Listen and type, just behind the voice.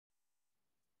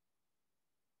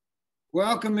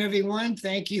Welcome, everyone.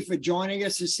 Thank you for joining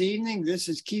us this evening. This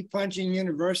is Keep Punching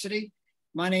University.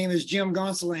 My name is Jim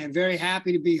Gonsoulin. I'm very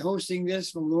happy to be hosting this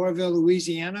from Laurelville,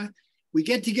 Louisiana. We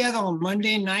get together on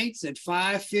Monday nights at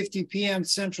 5:50 p.m.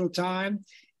 Central Time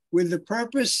with the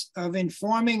purpose of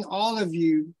informing all of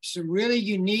you some really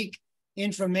unique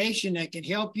information that can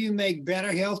help you make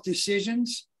better health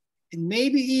decisions and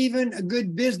maybe even a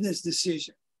good business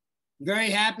decision.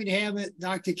 Very happy to have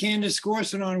Dr. Candace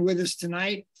Corson on with us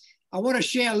tonight. I want to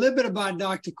share a little bit about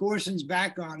Dr. Corson's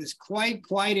background. It's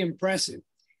quite impressive.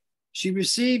 She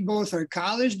received both her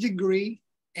college degree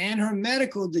and her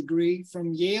medical degree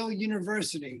from Yale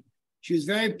University. She was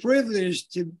very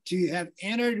privileged to have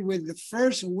entered with the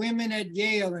first women at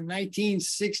Yale in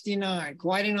 1969,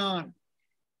 quite an honor.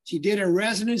 She did a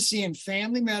residency in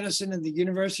family medicine at the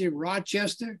University of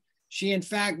Rochester. She, in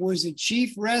fact, was the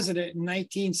chief resident in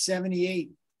 1978.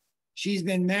 She's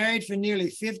been married for nearly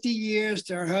 50 years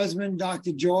to her husband,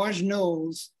 Dr. George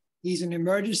Knowles. He's an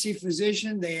emergency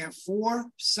physician. They have 4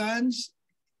 sons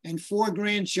and 4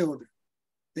 grandchildren.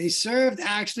 They served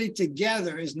actually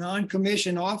together as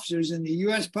non-commissioned officers in the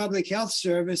U.S. Public Health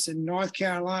Service in North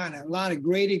Carolina. A lot of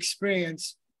great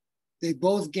experience they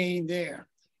both gained there.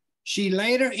 She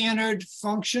later entered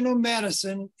functional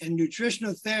medicine and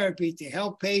nutritional therapy to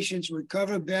help patients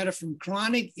recover better from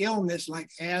chronic illness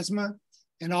like asthma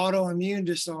and autoimmune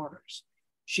disorders.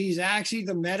 She's actually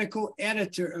the medical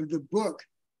editor of the book,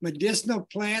 Medicinal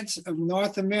Plants of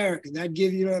North America. That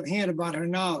gives you a hint about her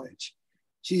knowledge.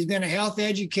 She's been a health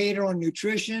educator on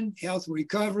nutrition, health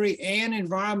recovery, and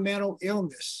environmental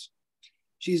illness.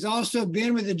 She's also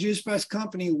been with the Juice Plus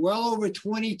Company well over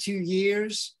 22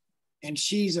 years, and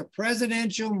she's a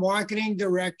presidential marketing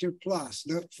director plus.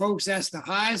 Look, folks, that's the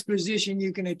highest position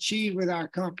you can achieve with our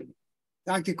company.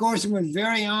 Dr. Corson, we're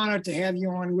very honored to have you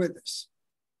on with us.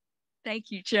 Thank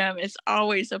you, Jim. It's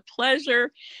always a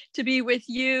pleasure to be with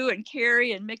you and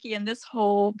Carrie and Mickey and this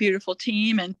whole beautiful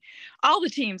team and all the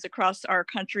teams across our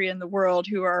country and the world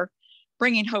who are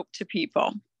bringing hope to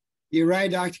people. You're right,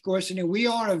 Dr. Corson. And we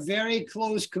are a very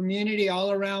close community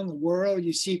all around the world.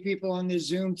 You see people on this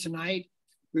Zoom tonight.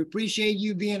 We appreciate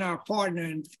you being our partner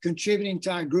and contributing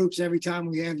to our groups every time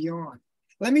we have you on.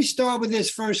 Let me start with this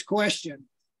first question.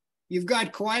 You've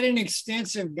got quite an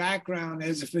extensive background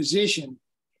as a physician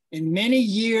and many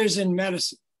years in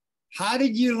medicine. How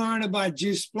did you learn about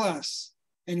Juice Plus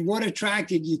and what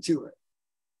attracted you to it?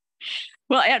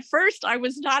 Well, at first I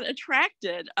was not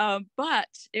attracted, but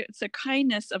it's a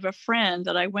kindness of a friend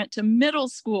that I went to middle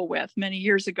school with many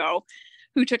years ago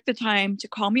who took the time to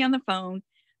call me on the phone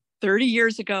 30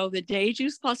 years ago, the day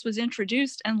Juice Plus was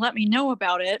introduced, and let me know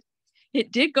about it.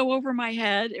 It did go over my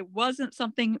head. It wasn't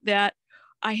something that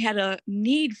I had a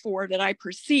need for that I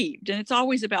perceived. And it's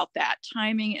always about that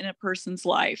timing in a person's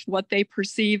life, what they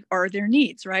perceive are their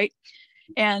needs, right?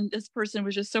 And this person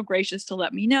was just so gracious to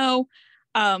let me know.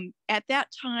 At that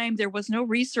time, there was no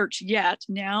research yet.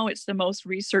 Now it's the most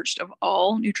researched of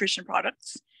all nutrition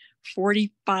products.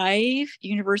 45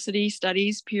 university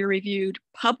studies, peer-reviewed,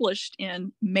 published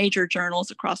in major journals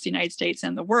across the United States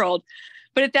and the world.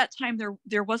 But at that time,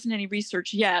 there wasn't any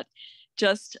research yet.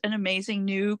 Just an amazing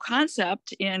new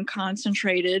concept in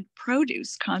concentrated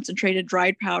produce, concentrated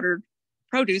dried powdered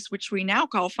produce, which we now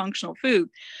call functional food.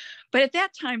 But at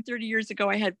that time, 30 years ago,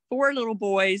 I had 4 little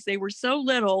boys. They were so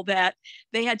little that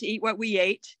they had to eat what we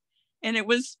ate. And it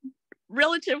was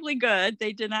relatively good.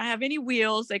 They did not have any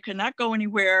wheels. They could not go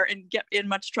anywhere and get in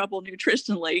much trouble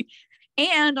nutritionally.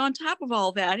 And on top of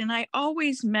all that, and I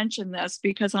always mention this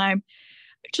because I'm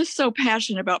just so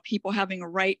passionate about people having a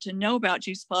right to know about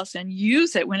Juice Plus and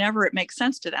use it whenever it makes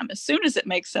sense to them, as soon as it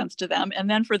makes sense to them, and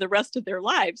then for the rest of their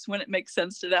lives when it makes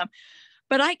sense to them.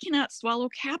 But I cannot swallow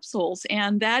capsules,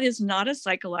 and that is not a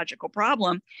psychological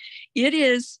problem. It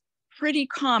is pretty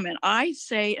common. I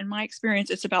say in my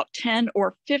experience, it's about 10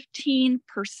 or 15%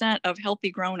 of healthy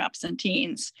grown-ups and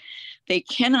teens. They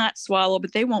cannot swallow,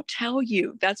 but they won't tell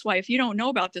you. That's why if you don't know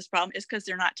about this problem, it's because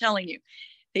they're not telling you.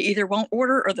 They either won't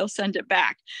order or they'll send it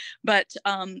back. But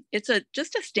it's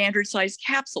just a standard size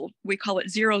capsule. We call it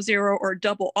 00 or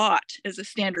double aught is a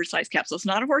standard size capsule. It's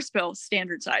not a horse pill,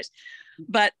 standard size.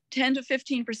 But 10 to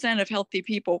 15% of healthy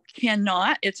people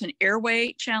cannot. It's an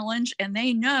airway challenge, and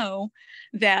they know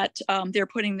that they're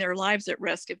putting their lives at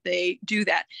risk if they do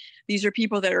that. These are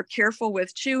people that are careful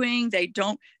with chewing. They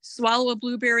don't swallow a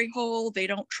blueberry whole. They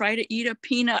don't try to eat a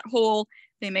peanut whole.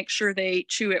 They make sure they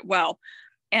chew it well.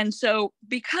 And so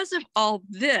because of all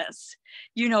this,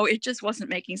 it just wasn't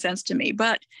making sense to me.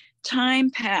 But time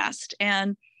passed,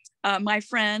 and my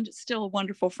friend, still a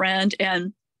wonderful friend,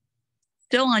 and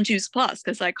still on Juice Plus,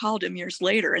 because I called him years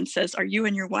later and says, are you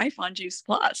and your wife on Juice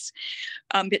Plus?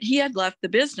 But he had left the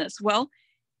business. Well,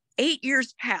 8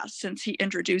 years passed since he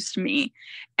introduced me.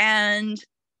 And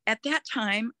at that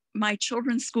time, my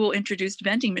children's school introduced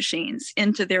vending machines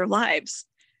into their lives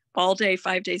all day,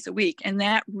 5 days a week. And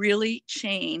that really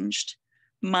changed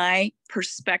my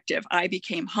perspective. I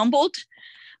became humbled.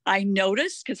 I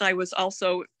noticed, because I was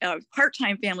also a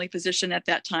part-time family physician at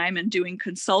that time and doing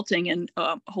consulting in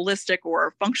holistic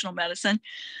or functional medicine.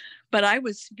 But I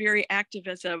was very active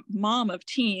as a mom of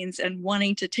teens and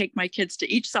wanting to take my kids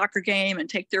to each soccer game and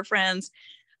take their friends.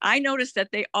 I noticed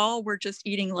that they all were just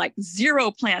eating like 0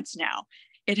 plants now.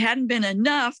 It hadn't been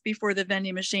enough before the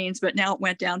vending machines, but now it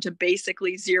went down to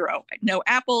basically 0. No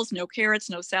apples, no carrots,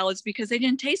 no salads, because they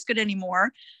didn't taste good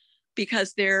anymore,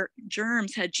 because their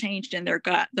germs had changed in their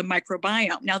gut, the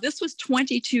microbiome. Now, this was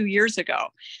 22 years ago.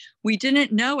 We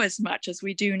didn't know as much as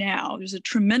we do now. There's a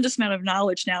tremendous amount of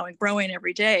knowledge now and growing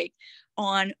every day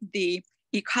on the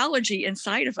ecology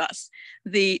inside of us,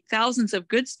 the thousands of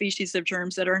good species of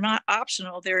germs that are not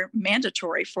optional. They're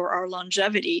mandatory for our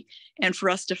longevity and for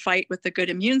us to fight with the good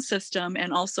immune system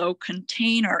and also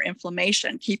contain our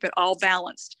inflammation, keep it all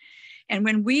balanced. And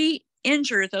when we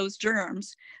injure those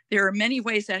germs, there are many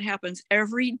ways that happens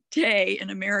every day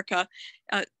in America.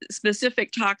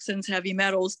 Specific toxins, heavy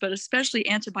metals, but especially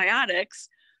antibiotics,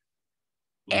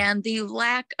 and the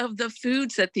lack of the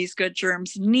foods that these good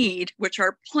germs need, which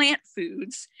are plant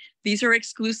foods. These are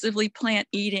exclusively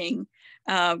plant-eating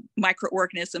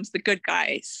microorganisms, the good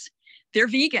guys. They're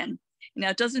vegan.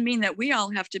 Now, it doesn't mean that we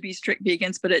all have to be strict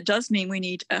vegans, but it does mean we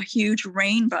need a huge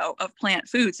rainbow of plant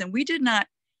foods. And we did not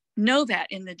know that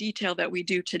in the detail that we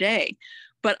do today.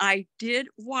 But I did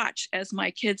watch as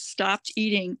my kids stopped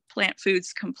eating plant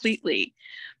foods completely.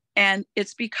 And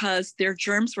it's because their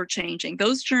germs were changing.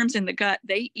 Those germs in the gut,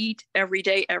 they eat every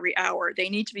day, every hour. They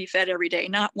need to be fed every day,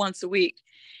 not once a week.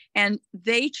 And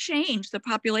they change, the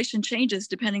population changes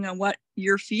depending on what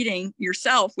you're feeding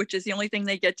yourself, which is the only thing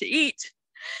they get to eat.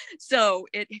 So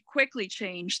it quickly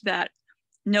changed that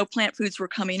no plant foods were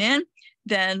coming in.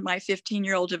 Then my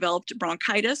 15-year-old developed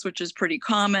bronchitis, which is pretty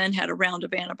common, had a round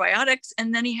of antibiotics,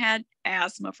 and then he had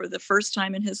asthma for the first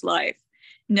time in his life.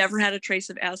 Never had a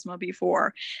trace of asthma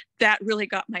before. That really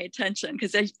got my attention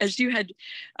because as you had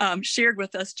shared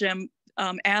with us, Jim,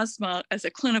 asthma as a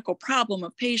clinical problem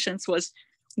of patients was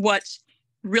what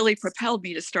really propelled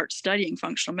me to start studying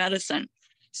functional medicine.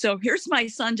 So here's my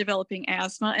son developing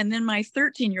asthma. And then my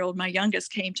 13-year-old, my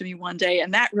youngest, came to me one day,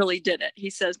 and that really did it. He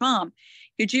says, Mom,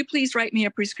 could you please write me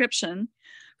a prescription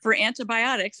for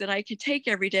antibiotics that I could take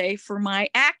every day for my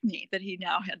acne that he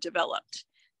now had developed?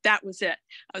 That was it.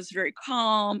 I was very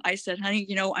calm. I said, honey,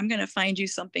 I'm going to find you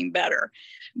something better.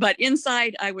 But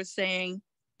inside I was saying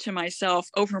to myself,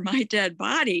 over my dead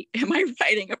body, am I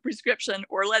writing a prescription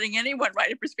or letting anyone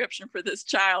write a prescription for this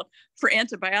child for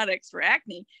antibiotics for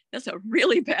acne? That's a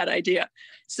really bad idea.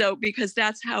 So, because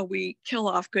that's how we kill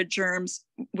off good germs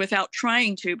without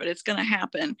trying to, but it's going to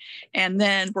happen. And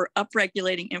then we're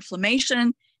upregulating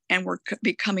inflammation, and we're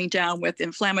coming down with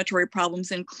inflammatory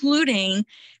problems, including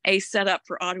a setup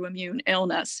for autoimmune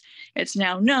illness. It's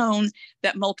now known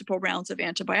that multiple rounds of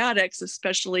antibiotics,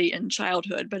 especially in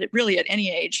childhood, but it really at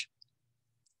any age,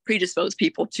 predispose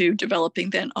people to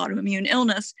developing then autoimmune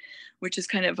illness, which is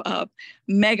kind of a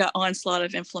mega onslaught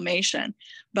of inflammation.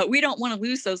 But we don't want to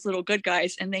lose those little good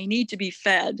guys, and they need to be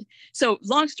fed. So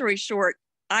long story short,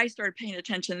 I started paying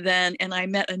attention then, and I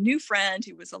met a new friend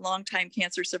who was a longtime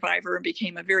cancer survivor and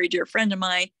became a very dear friend of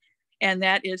mine, and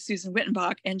that is Susan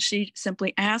Wittenbach. And she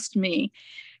simply asked me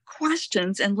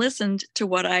questions and listened to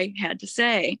what I had to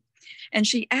say. And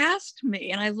she asked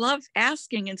me, and I love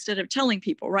asking instead of telling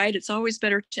people, right? It's always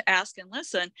better to ask and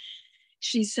listen.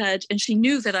 She said, and she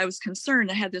knew that I was concerned.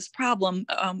 I had this problem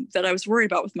that I was worried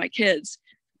about with my kids.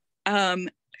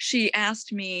 She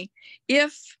asked me,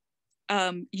 if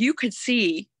you could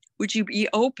see, would you be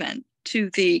open to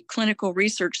the clinical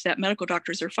research that medical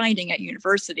doctors are finding at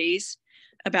universities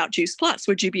about Juice Plus?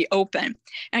 Would you be open? And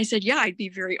I said, yeah, I'd be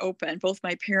very open. Both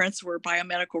my parents were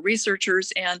biomedical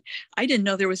researchers, and I didn't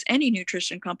know there was any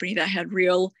nutrition company that had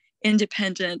real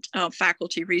independent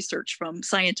faculty research from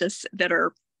scientists that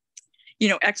are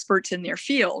experts in their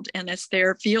field, and it's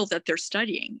their field that they're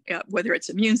studying, whether it's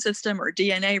immune system or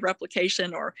DNA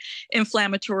replication or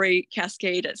inflammatory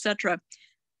cascade, et cetera.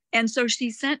 And so she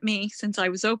sent me, since I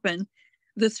was open,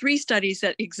 the 3 studies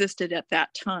that existed at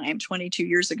that time, 22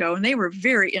 years ago, and they were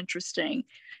very interesting.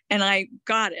 And I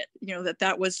got it,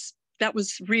 that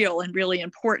was real and really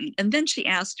important. And then she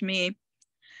asked me,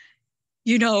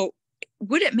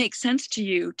 would it make sense to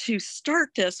you to start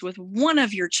this with one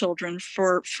of your children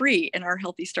for free in our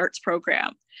Healthy Starts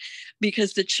program?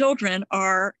 Because the children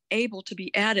are able to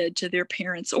be added to their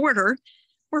parents' order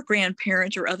or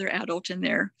grandparent or other adult in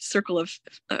their circle of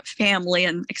family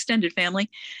and extended family.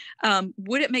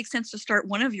 Would it make sense to start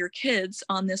one of your kids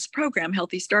on this program,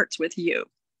 Healthy Starts, with you?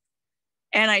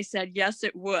 And I said, yes,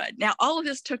 it would. Now, all of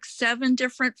this took 7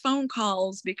 different phone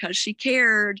calls because she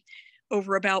cared,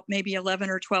 over about maybe 11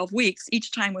 or 12 weeks,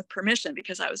 each time with permission,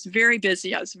 because I was very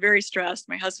busy. I was very stressed.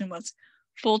 My husband was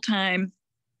full-time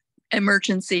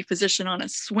emergency physician on a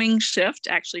swing shift,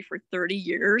 actually for 30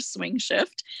 years, swing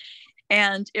shift.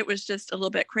 And it was just a little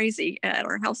bit crazy at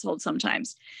our household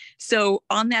sometimes. So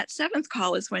on that 7th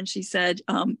call is when she said,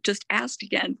 just asked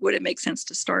again, would it make sense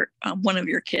to start one of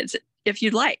your kids if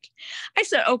you'd like? I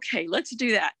said, okay, let's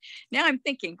do that. Now I'm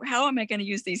thinking, how am I going to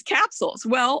use these capsules?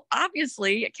 Well,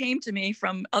 obviously it came to me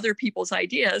from other people's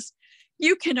ideas.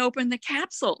 You can open the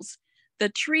capsules. The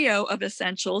trio of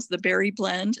essentials, the berry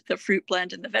blend, the fruit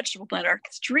blend, and the vegetable blend, are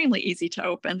extremely easy to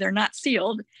open. They're not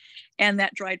sealed. And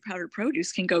that dried powdered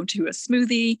produce can go to a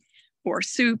smoothie or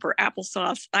soup or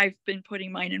applesauce. I've been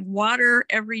putting mine in water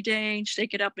every day,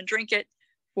 shake it up and drink it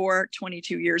for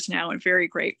 22 years now, and very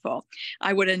grateful.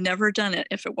 I would have never done it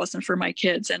if it wasn't for my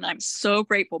kids. And I'm so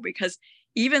grateful, because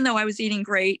even though I was eating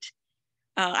great,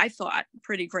 I thought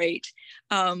pretty great,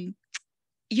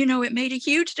 it made a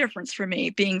huge difference for me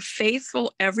being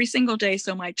faithful every single day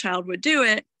so my child would do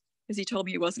it, because he told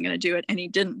me he wasn't going to do it and he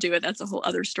didn't do it. That's a whole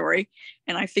other story.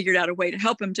 And I figured out a way to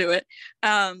help him do it.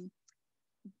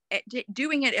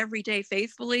 Doing it every day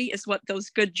faithfully is what those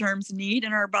good germs need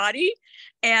in our body.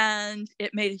 And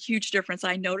it made a huge difference.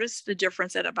 I noticed the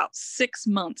difference at about 6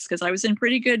 months, because I was in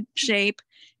pretty good shape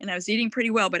and I was eating pretty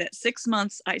well. But at 6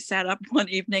 months, I sat up one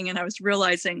evening and I was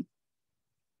realizing it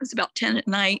was about 10 at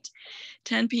night,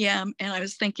 10 p.m. And I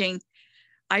was thinking,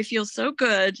 I feel so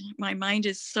good. My mind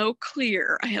is so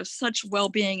clear. I have such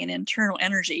well-being and internal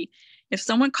energy. If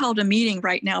someone called a meeting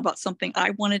right now about something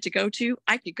I wanted to go to,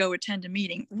 I could go attend a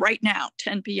meeting right now,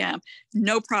 10 p.m.,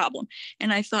 no problem.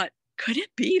 And I thought, could it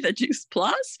be the Juice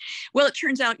Plus? Well, it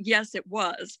turns out, yes, it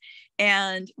was.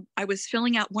 And I was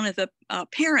filling out one of the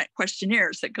parent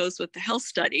questionnaires that goes with the health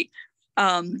study,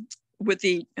 with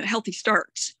the Healthy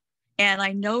Starts. And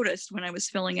I noticed when I was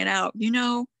filling it out,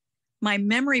 my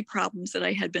memory problems that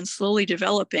I had been slowly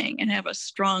developing, and have a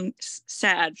strong,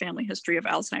 sad family history of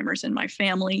Alzheimer's in my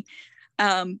family.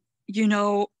 I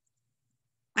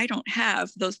don't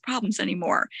have those problems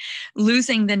anymore.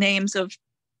 Losing the names of,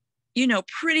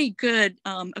 pretty good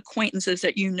acquaintances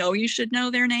that you should know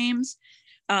their names.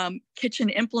 Kitchen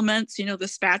implements, the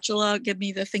spatula, give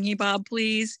me the thingy bob,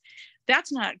 please.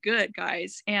 That's not good,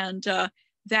 guys. And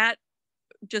that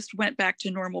just went back to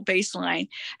normal baseline.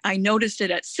 I noticed it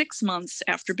at 6 months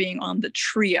after being on the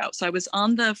trio. So I was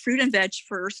on the fruit and veg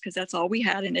first, because that's all we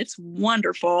had. And it's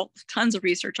wonderful. Tons of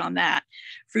research on that.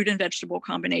 Fruit and vegetable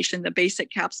combination, the basic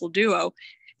capsule duo.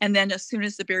 And then as soon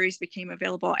as the berries became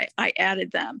available, I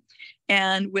added them.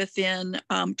 And within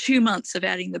 2 months of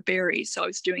adding the berries, so I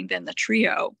was doing then the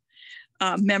trio,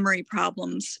 memory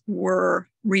problems were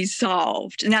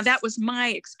resolved. Now, that was my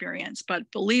experience,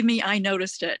 but believe me, I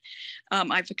noticed it.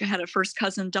 I've had a first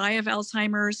cousin die of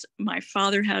Alzheimer's. My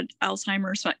father had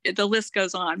Alzheimer's. The list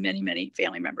goes on, many, many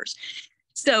family members.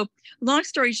 So long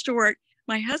story short,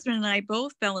 my husband and I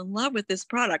both fell in love with this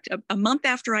product. A month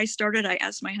after I started, I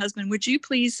asked my husband, would you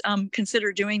please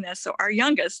consider doing this? So our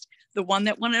youngest, the one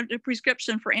that wanted a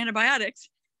prescription for antibiotics,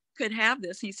 could have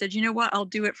this. He said, you know what, I'll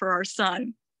do it for our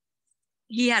son.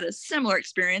 He had a similar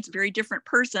experience, very different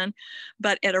person,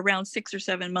 but at around 6 or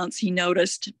 7 months, he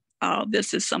noticed,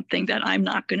 this is something that I'm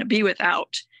not going to be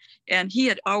without. And he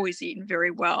had always eaten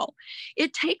very well.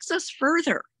 It takes us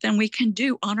further than we can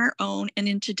do on our own. And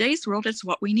in today's world, it's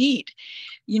what we need.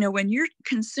 When you're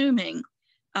consuming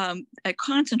a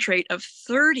concentrate of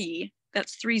 30,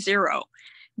 that's 30,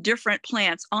 different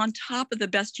plants on top of the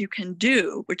best you can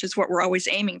do, which is what we're always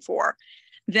aiming for,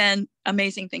 then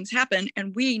amazing things happen.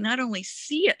 And we not only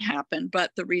see it happen,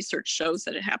 but the research shows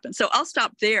that it happens. So I'll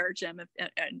stop there, Jim,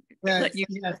 and let you.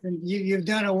 Yes, and you've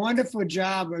done a wonderful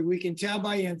job. We can tell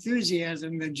by your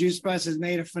enthusiasm that Juice Plus has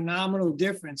made a phenomenal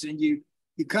difference. And you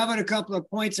covered a couple of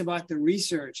points about the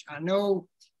research. I know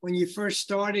when you first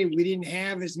started, we didn't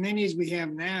have as many as we have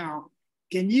now.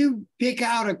 Can you pick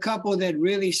out a couple that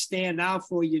really stand out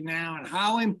for you now, and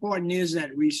how important is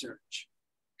that research?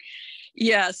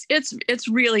 Yes, it's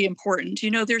really important.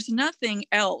 There's nothing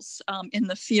else in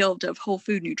the field of whole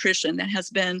food nutrition that has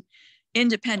been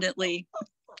independently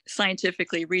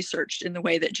scientifically researched in the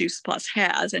way that Juice Plus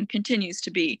has and continues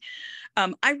to be.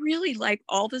 I really like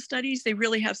all the studies. They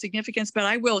really have significance, but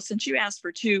I will, since you asked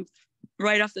for two,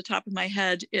 right off the top of my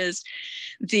head is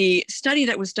the study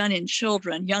that was done in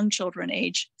children, young children,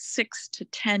 age 6 to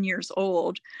 10 years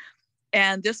old.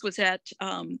 And this was at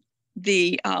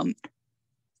the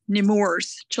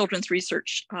Nemours Children's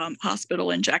Research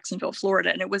Hospital in Jacksonville,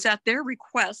 Florida. And it was at their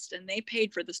request, and they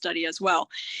paid for the study as well.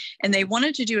 And they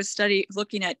wanted to do a study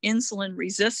looking at insulin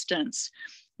resistance,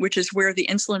 which is where the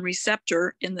insulin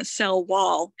receptor in the cell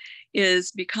wall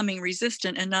is becoming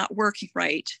resistant and not working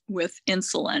right with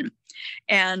insulin.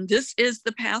 And this is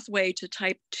the pathway to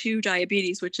type 2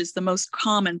 diabetes, which is the most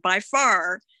common by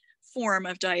far form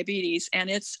of diabetes. And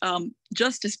it's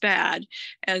just as bad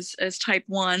as type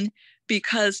 1,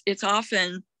 because it's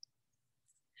often,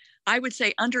 I would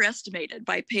say, underestimated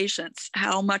by patients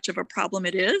how much of a problem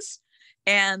it is.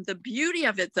 And the beauty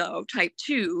of it, though, type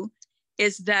 2,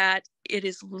 is that it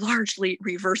is largely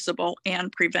reversible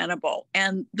and preventable.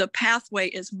 And the pathway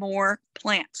is more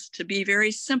plants. To be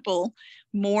very simple,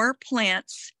 more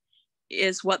plants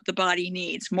is what the body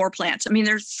needs, more plants. I mean,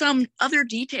 there's some other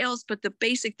details, but the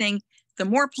basic thing, the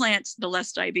more plants, the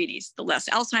less diabetes, the less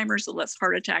Alzheimer's, the less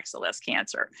heart attacks, the less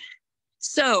cancer.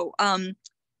 So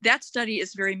that study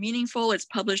is very meaningful. It's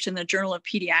published in the Journal of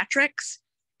Pediatrics,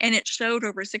 and it showed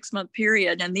over a 6-month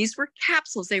period. And these were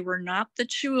capsules. They were not the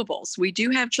chewables. We do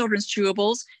have children's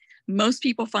chewables. Most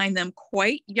people find them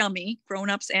quite yummy,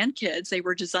 grown-ups and kids. They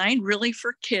were designed really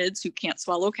for kids who can't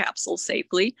swallow capsules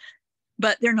safely,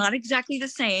 but they're not exactly the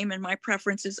same. And my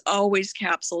preference is always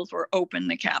capsules or open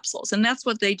the capsules. And that's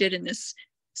what they did in this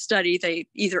study. They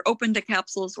either opened the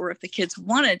capsules, or if the kids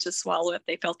wanted to swallow it,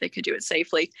 they felt they could do it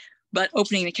safely. But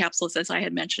opening the capsules, as I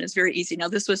had mentioned, is very easy. Now,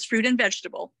 this was fruit and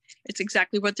vegetable. It's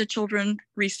exactly what the children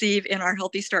receive in our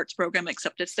Healthy Starts program,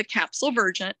 except it's the capsule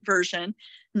version,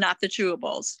 not the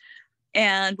chewables.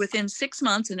 And within 6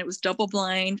 months, and it was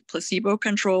double-blind,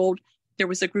 placebo-controlled, there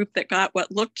was a group that got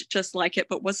what looked just like it,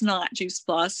 but was not Juice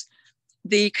Plus.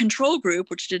 The control group,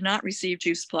 which did not receive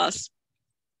Juice Plus,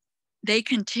 they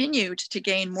continued to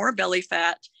gain more belly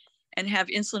fat and have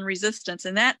insulin resistance.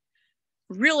 And that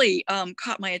really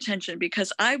caught my attention,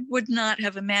 because I would not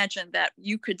have imagined that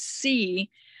you could see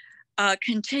a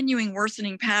continuing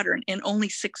worsening pattern in only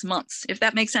 6 months, if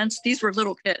that makes sense. These were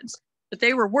little kids, but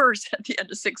they were worse at the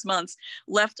end of 6 months,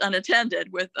 left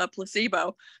unattended with a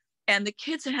placebo. And the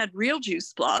kids that had real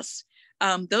Juice Plus,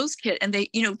 those kids, and they,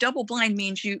 double blind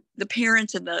means the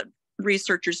parents and the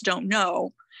researchers don't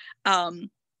know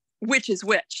which is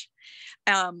which.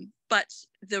 But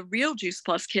the real Juice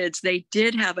Plus kids, they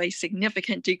did have a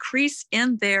significant decrease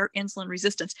in their insulin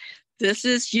resistance. This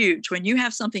is huge. When you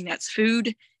have something that's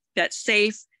food, that's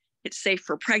safe, it's safe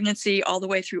for pregnancy all the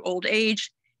way through old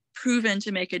age, proven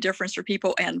to make a difference for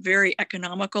people and very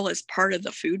economical as part of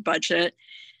the food budget.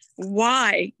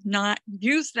 Why not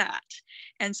use that?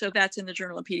 And so that's in the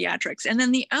Journal of Pediatrics. And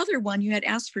then the other one you had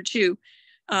asked for too,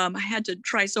 I had to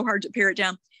try so hard to pare it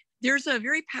down. There's a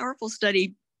very powerful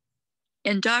study,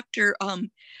 and Dr.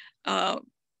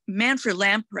 Manfred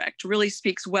Lamprecht really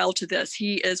speaks well to this.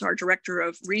 He is our director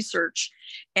of research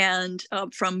and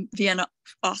from Vienna,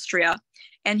 Austria.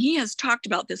 And he has talked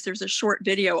about this. There's a short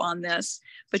video on this,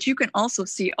 but you can also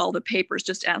see all the papers.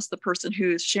 Just ask the person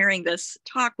who's sharing this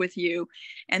talk with you,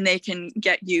 and they can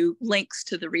get you links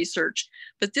to the research.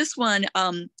 But this one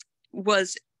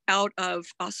was out of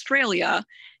Australia,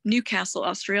 Newcastle,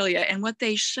 Australia. And what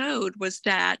they showed was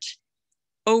that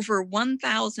over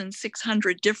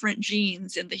 1,600 different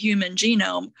genes in the human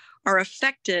genome are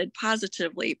affected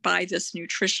positively by this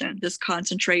nutrition, this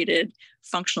concentrated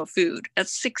functional food.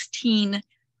 That's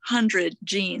 1,600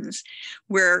 genes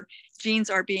where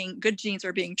good genes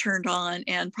are being turned on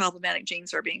and problematic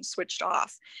genes are being switched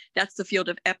off. That's the field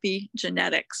of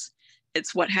epigenetics.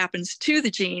 It's what happens to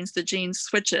the gene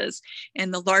switches.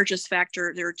 And the largest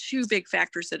factor, there are 2 big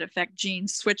factors that affect gene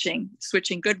switching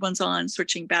good ones on,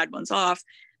 switching bad ones off.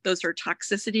 Those are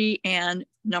toxicity and,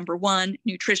 number 1,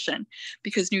 nutrition,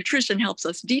 because nutrition helps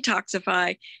us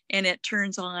detoxify, and it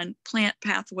turns on plant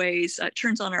pathways,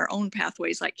 turns on our own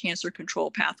pathways like cancer control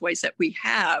pathways that we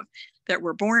have, that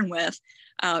we're born with.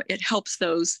 It helps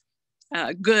those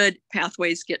good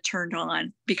pathways get turned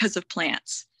on because of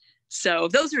plants. So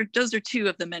those are 2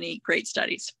 of the many great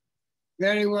studies.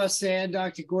 Very well said,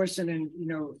 Dr. Corson. And,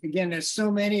 again, there's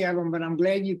so many of them, but I'm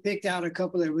glad you picked out a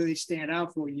couple that really stand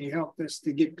out for you. You helped us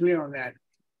to get clear on that.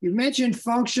 You've mentioned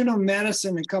functional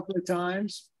medicine a couple of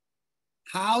times.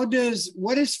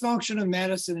 What is functional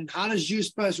medicine, and how does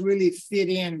Juice Plus really fit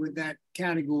in with that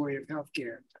category of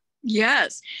healthcare?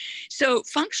 Yes. So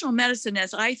functional medicine,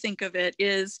 as I think of it,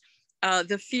 is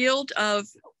the field of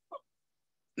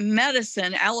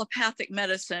medicine, allopathic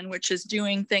medicine, which is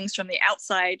doing things from the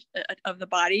outside of the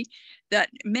body that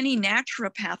many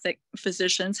naturopathic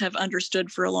physicians have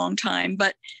understood for a long time.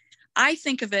 But I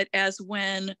think of it as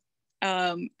when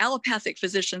allopathic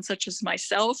physicians such as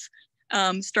myself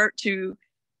start to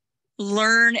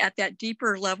learn at that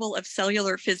deeper level of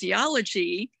cellular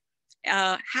physiology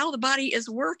how the body is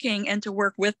working and to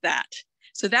work with that.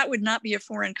 So that would not be a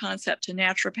foreign concept to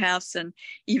naturopaths and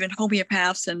even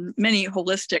homeopaths and many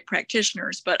holistic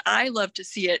practitioners. But I love to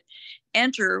see it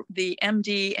enter the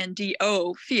MD and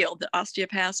DO field, the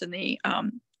osteopaths and the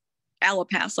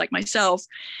allopaths like myself,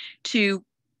 to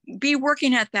be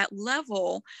working at that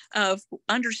level of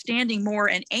understanding more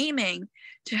and aiming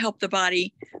to help the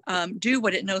body do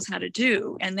what it knows how to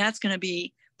do. And that's going to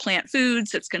be plant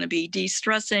foods. It's going to be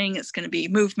de-stressing. It's going to be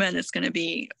movement. It's going to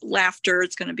be laughter.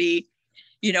 It's going to be,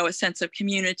 you know, a sense of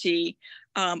community,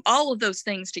 all of those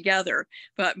things together.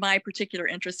 But my particular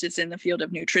interest is in the field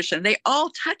of nutrition. They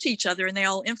all touch each other and they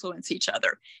all influence each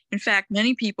other. In fact,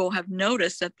 many people have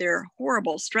noticed that their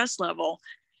horrible stress level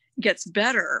gets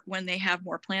better when they have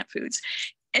more plant foods.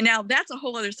 And now that's a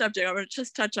whole other subject I want to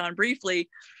just touch on briefly.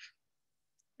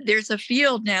 There's a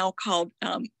field now called,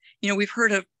 we've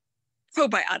heard of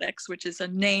probiotics, which is a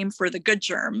name for the good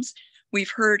germs.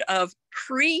 We've heard of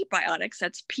prebiotics,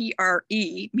 that's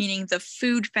PRE, meaning the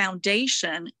food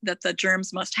foundation that the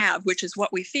germs must have, which is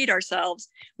what we feed ourselves,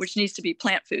 which needs to be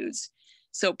plant foods.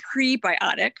 So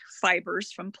prebiotic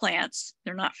fibers from plants,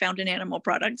 they're not found in animal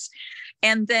products.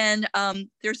 And then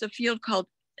there's a field called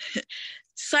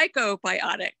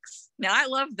psychobiotics. Now, I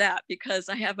love that because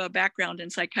I have a background in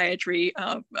psychiatry.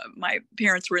 My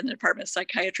parents were in the Department of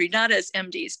Psychiatry, not as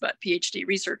MDs, but PhD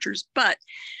researchers. But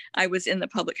I was in the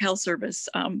Public Health Service,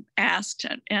 asked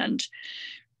and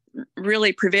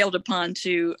really prevailed upon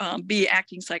to be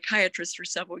acting psychiatrist for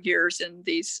several years in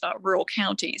these rural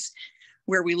counties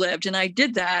where we lived. And I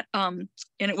did that, and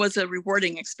it was a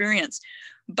rewarding experience.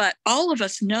 But all of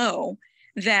us know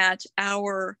that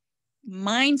our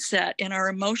mindset and our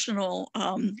emotional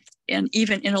and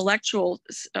even intellectual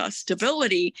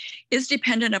stability is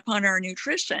dependent upon our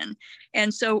nutrition.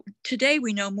 And so today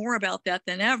we know more about that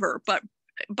than ever. But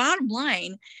bottom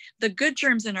line, the good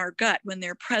germs in our gut, when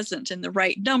they're present in the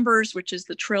right numbers, which is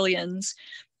the trillions,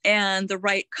 and the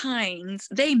right kinds,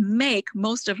 they make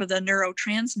most of the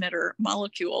neurotransmitter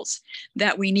molecules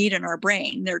that we need in our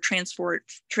brain. They're transferred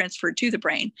to the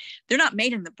brain. They're not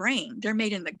made in the brain, they're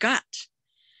made in the gut.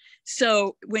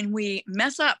 So when we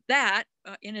mess up that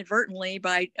inadvertently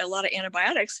by a lot of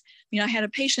antibiotics, I had a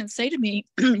patient say to me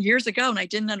years ago, and I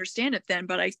didn't understand it then,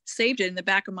 but I saved it in the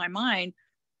back of my mind.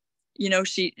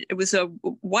 It was a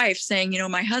wife saying,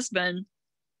 my husband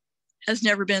has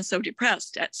never been so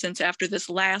depressed since after this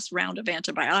last round of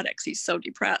antibiotics. He's so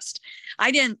depressed. I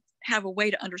didn't have a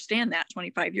way to understand that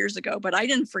 25 years ago, but I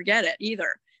didn't forget it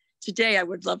either. Today, I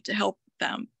would love to help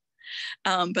them.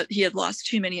 But he had lost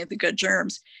too many of the good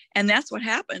germs. And that's what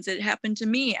happens. It happened to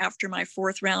me after my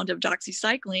 4th round of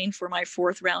doxycycline for my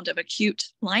 4th round of acute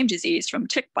Lyme disease from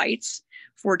tick bites,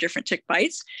 4 different tick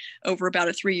bites over about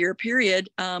a 3-year period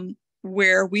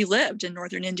where we lived in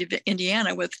northern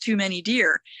Indiana with too many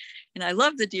deer. And I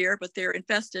love the deer, but they're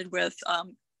infested with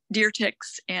deer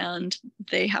ticks, and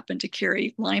they happen to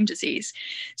carry Lyme disease.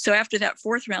 So after that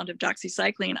 4th round of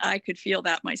doxycycline, I could feel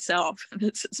that myself.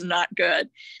 This is not good.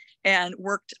 And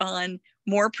worked on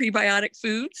more prebiotic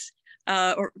foods,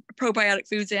 or probiotic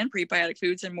foods and prebiotic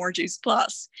foods, and more Juice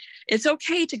Plus. It's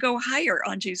okay to go higher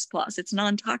on Juice Plus. It's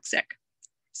non-toxic.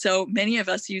 So many of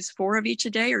us use 4 of each a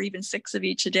day, or even 6 of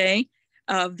each a day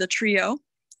of the trio.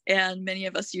 And many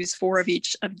of us use 4 of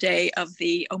each a day of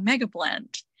the Omega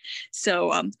Blend.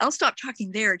 So I'll stop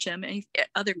talking there, Jim. Any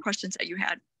other questions that you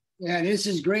had? Yeah, this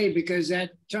is great because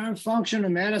that term functional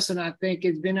medicine, I think,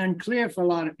 has been unclear for a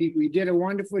lot of people. You did a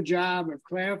wonderful job of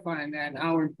clarifying that and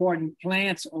how important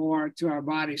plants are to our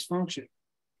body's function.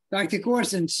 Dr.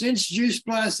 Corson, since Juice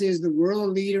Plus is the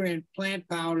world leader in plant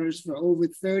powders for over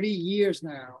 30 years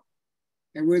now,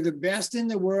 and we're the best in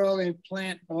the world in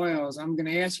plant oils, I'm going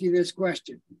to ask you this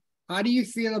question. How do you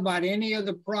feel about any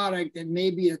other product that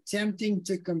may be attempting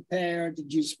to compare to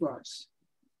Juice Plus?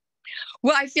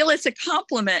 Well, I feel it's a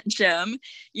compliment, Jim.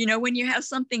 When you have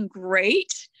something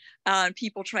great,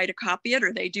 people try to copy it,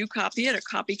 or they do copy it, a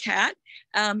copycat.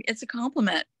 It's a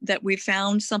compliment that we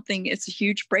found something. It's a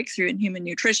huge breakthrough in human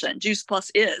nutrition. Juice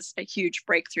Plus is a huge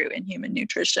breakthrough in human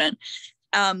nutrition.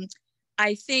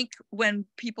 I think when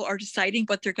people are deciding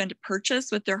what they're going to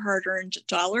purchase with their hard-earned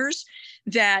dollars,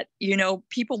 that,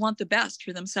 people want the best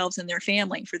for themselves and their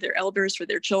family, for their elders, for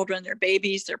their children, their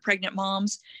babies, their pregnant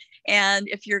moms. And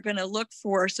if you're going to look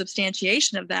for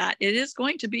substantiation of that, it is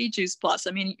going to be Juice Plus.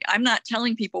 I mean, I'm not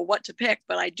telling people what to pick,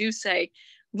 but I do say,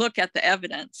 look at the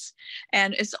evidence.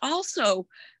 And it's also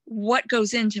what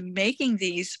goes into making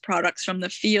these products from the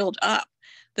field up.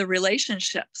 The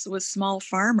relationships with small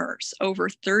farmers over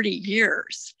 30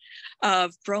 years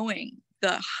of growing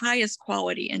the highest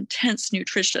quality, intense,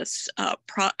 nutritious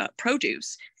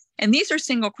produce. And these are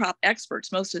single crop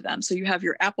experts, most of them. So you have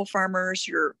your apple farmers,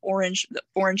 the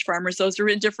orange farmers. Those are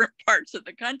in different parts of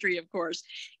the country, of course.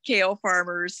 Kale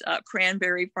farmers,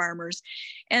 cranberry farmers.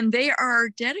 And they are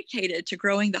dedicated to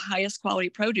growing the highest quality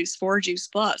produce for Juice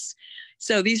Plus.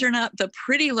 So these are not the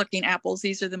pretty looking apples.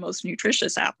 These are the most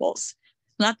nutritious apples.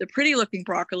 Not the pretty looking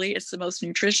broccoli, it's the most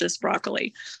nutritious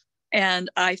broccoli. And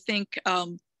I think,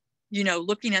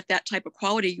 looking at that type of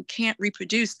quality, you can't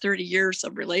reproduce 30 years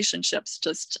of relationships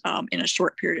just in a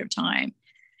short period of time.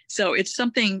 So it's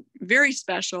something very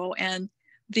special. And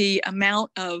the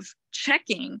amount of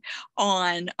checking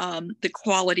on the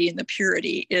quality and the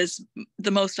purity is the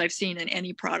most I've seen in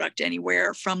any product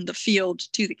anywhere, from the field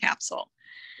to the capsule.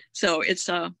 So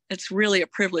it's really a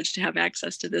privilege to have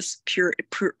access to this pure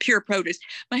produce.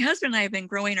 My husband and I have been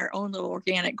growing our own little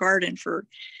organic garden for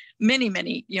many,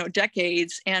 many,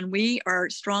 decades, and we are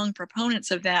strong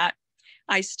proponents of that.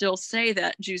 I still say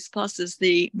that Juice Plus is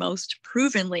the most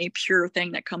provenly pure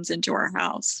thing that comes into our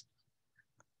house.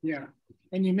 Yeah.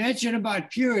 And you mentioned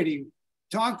about purity.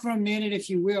 Talk for a minute, if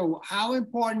you will. How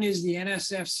important is the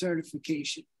NSF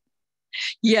certification?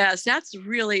 Yes, that's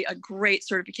really a great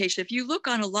certification. If you look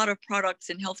on a lot of products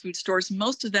in health food stores,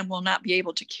 most of them will not be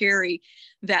able to carry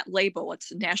that label. It's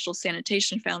the National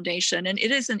Sanitation Foundation, and it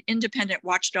is an independent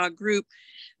watchdog group.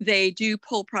 They do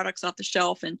pull products off the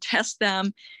shelf and test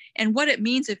them. And what it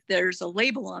means if there's a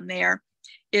label on there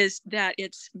is that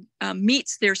it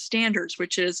meets their standards,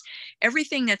 which is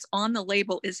everything that's on the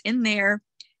label is in there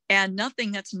and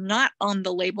nothing that's not on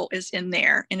the label is in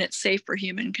there, and it's safe for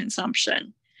human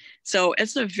consumption. So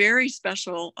it's a very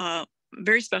special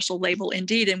label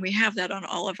indeed, and we have that on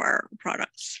all of our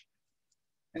products.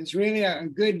 It's really a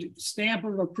good stamp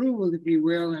of approval, if you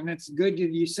will, and it's good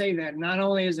that you say that, not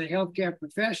only as a healthcare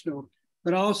professional,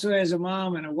 but also as a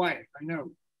mom and a wife, I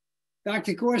know.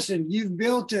 Dr. Corson, you've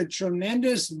built a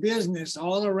tremendous business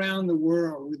all around the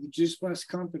world with the Juice Plus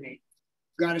company.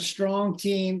 You've got a strong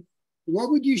team. What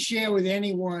would you share with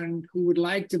anyone who would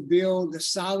like to build a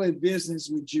solid business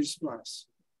with Juice Plus?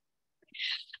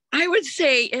 I would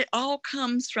say it all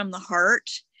comes from the heart.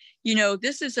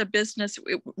 This is a business,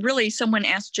 really, someone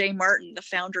asked Jay Martin, the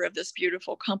founder of this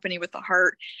beautiful company with the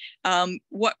heart,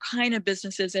 what kind of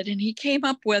business is it? And he came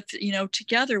up with,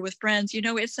 together with friends,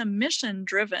 it's a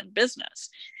mission-driven business.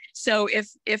 So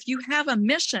if you have a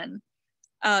mission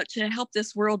to help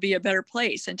this world be a better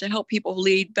place and to help people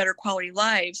lead better quality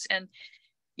lives and,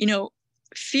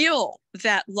 feel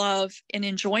that love and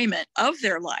enjoyment of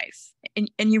their life. And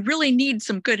you really need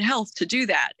some good health to do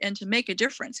that and to make a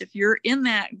difference. If you're in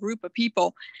that group of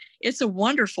people, it's a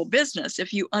wonderful business.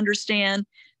 If you understand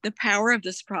the power of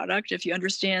this product, if you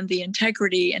understand the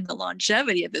integrity and the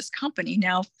longevity of this company,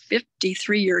 now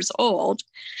 53 years old,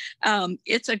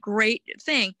 it's a great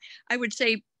thing. I would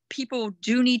say people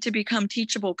do need to become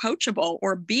teachable, coachable,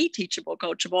 or be teachable,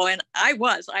 coachable. And I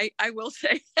will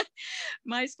say,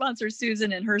 my sponsor,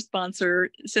 Susan, and her sponsor,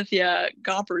 Cynthia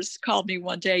Gompers, called me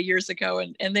one day years ago,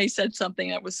 and they said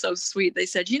something that was so sweet. They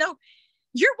said,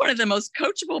 you're one of the most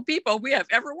coachable people we have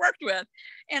ever worked with.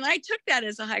 And I took that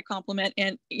as a high compliment,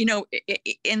 and,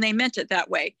 and they meant it that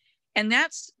way. And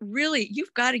that's really,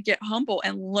 you've got to get humble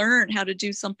and learn how to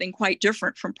do something quite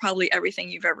different from probably everything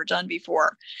you've ever done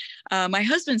before. My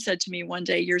husband said to me one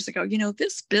day years ago,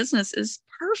 this business is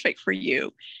perfect for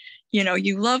you.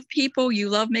 You love people, you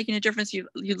love making a difference, you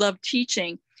love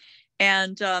teaching.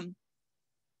 And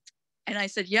I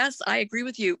said, yes, I agree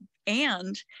with you.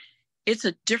 And it's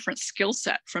a different skill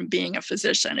set from being a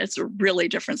physician. It's a really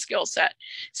different skill set.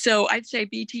 So I'd say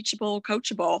be teachable,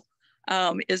 coachable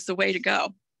is the way to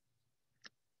go.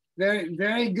 Very,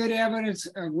 very good evidence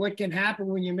of what can happen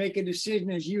when you make a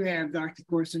decision as you have, Dr.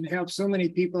 Corson, to help so many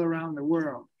people around the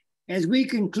world. As we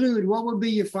conclude, what would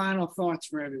be your final thoughts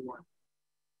for everyone?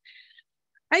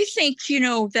 I think,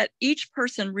 that each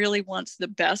person really wants the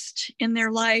best in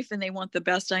their life, and they want the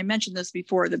best. I mentioned this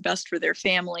before, the best for their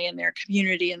family and their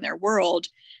community and their world.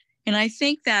 And I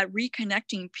think that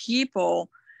reconnecting people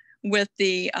with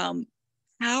the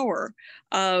power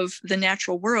of the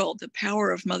natural world, the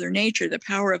power of Mother Nature, the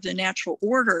power of the natural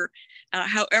order,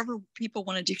 however people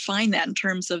want to define that in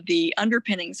terms of the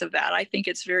underpinnings of that. I think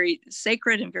it's very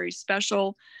sacred and very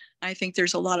special. I think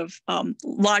there's a lot of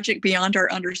logic beyond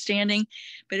our understanding.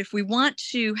 But if we want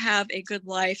to have a good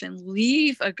life and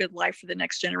leave a good life for the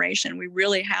next generation, we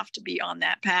really have to be on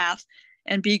that path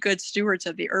and be good stewards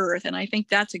of the earth. And I think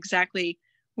that's exactly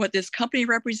what this company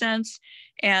represents.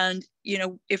 And, you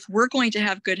know, if we're going to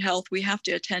have good health, we have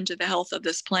to attend to the health of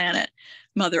this planet,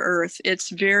 Mother Earth. It's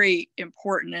very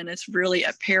important, and it's really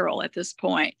a peril at this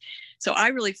point. So I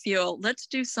really feel let's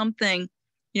do something,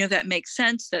 you know, that makes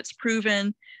sense, that's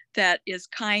proven, that is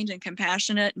kind and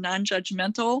compassionate,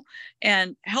 non-judgmental,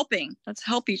 and helping. Let's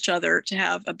help each other to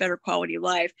have a better quality of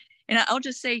life. And I'll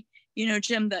just say, you know,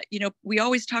 Jim, that, you know, we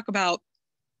always talk about,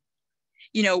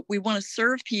 you know, we want to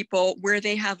serve people where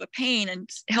they have a pain and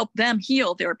help them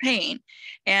heal their pain.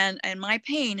 And my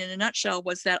pain in a nutshell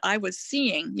was that I was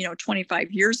seeing, you know, 25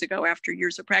 years ago, after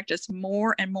years of practice,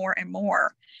 more and more and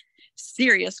more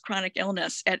serious chronic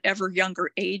illness at ever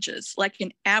younger ages, like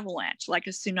an avalanche, like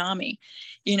a tsunami.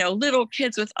 You know, little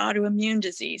kids with autoimmune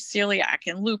disease, celiac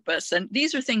and lupus. And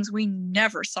these are things we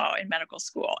never saw in medical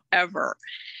school ever.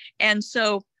 And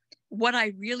so what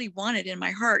I really wanted in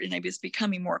my heart, and I was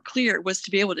becoming more clear, was to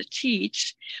be able to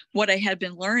teach what I had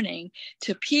been learning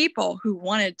to people who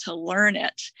wanted to learn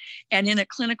it. And in a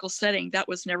clinical setting, that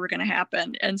was never going to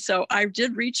happen. And so I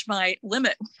did reach my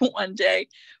limit one day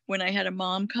when I had a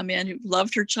mom come in who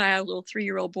loved her child, a little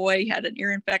 3-year-old boy. He had an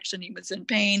ear infection. He was in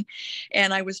pain.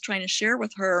 And I was trying to share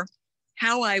with her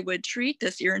how I would treat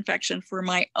this ear infection for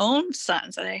my own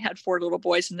sons. And I had 4 little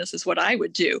boys, and this is what I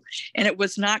would do. And it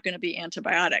was not going to be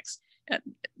antibiotics.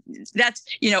 That's,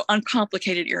 you know,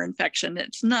 uncomplicated ear infection.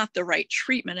 It's not the right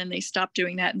treatment. And they stopped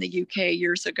doing that in the UK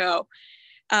years ago.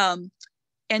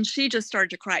 And she just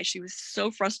started to cry. She was so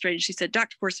frustrated. She said,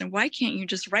 Dr. Corson, why can't you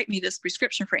just write me this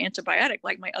prescription for antibiotic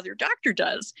like my other doctor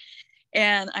does?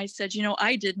 And I said, you know,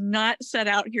 I did not set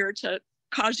out here to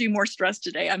cause you more stress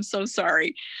today. I'm so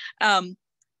sorry.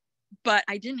 But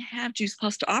I didn't have Juice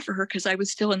Plus to offer her because I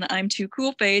was still in the I'm too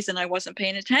cool phase and I wasn't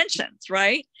paying attention,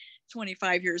 right?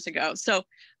 25 years ago. So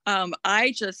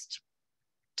I just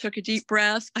took a deep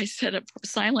breath. I said a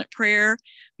silent prayer.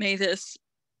 May this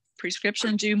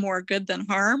prescription do more good than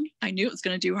harm. I knew it was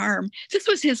going to do harm. This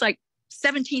was his like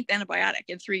 17th antibiotic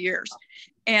in 3 years.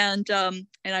 And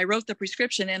I wrote the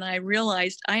prescription, and I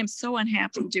realized I am so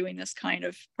unhappy doing this kind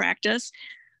of practice.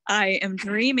 I am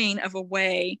dreaming of a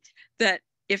way that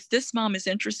if this mom is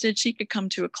interested, she could come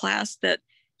to a class that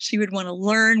she would want to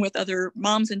learn with other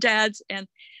moms and dads. And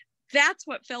that's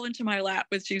what fell into my lap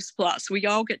with Juice Plus. We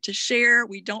all get to share.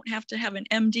 We don't have to have an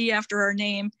MD after our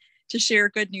name to share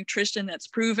good nutrition that's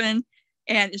proven.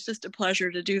 And it's just a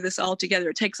pleasure to do this all together.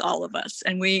 It takes all of us.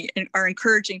 And we are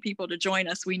encouraging people to join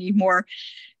us. We need more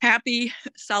happy,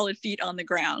 solid feet on the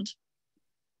ground.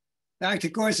 Dr.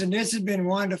 Corson, this has been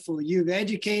wonderful. You've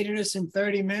educated us in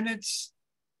 30 minutes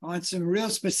on some real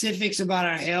specifics about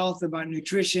our health, about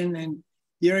nutrition, and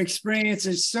your experience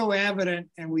is so evident,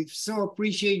 and we so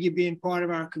appreciate you being part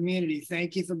of our community.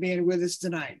 Thank you for being with us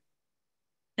tonight.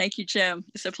 Thank you, Jim.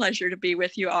 It's a pleasure to be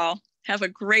with you all. Have a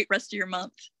great rest of your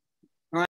month.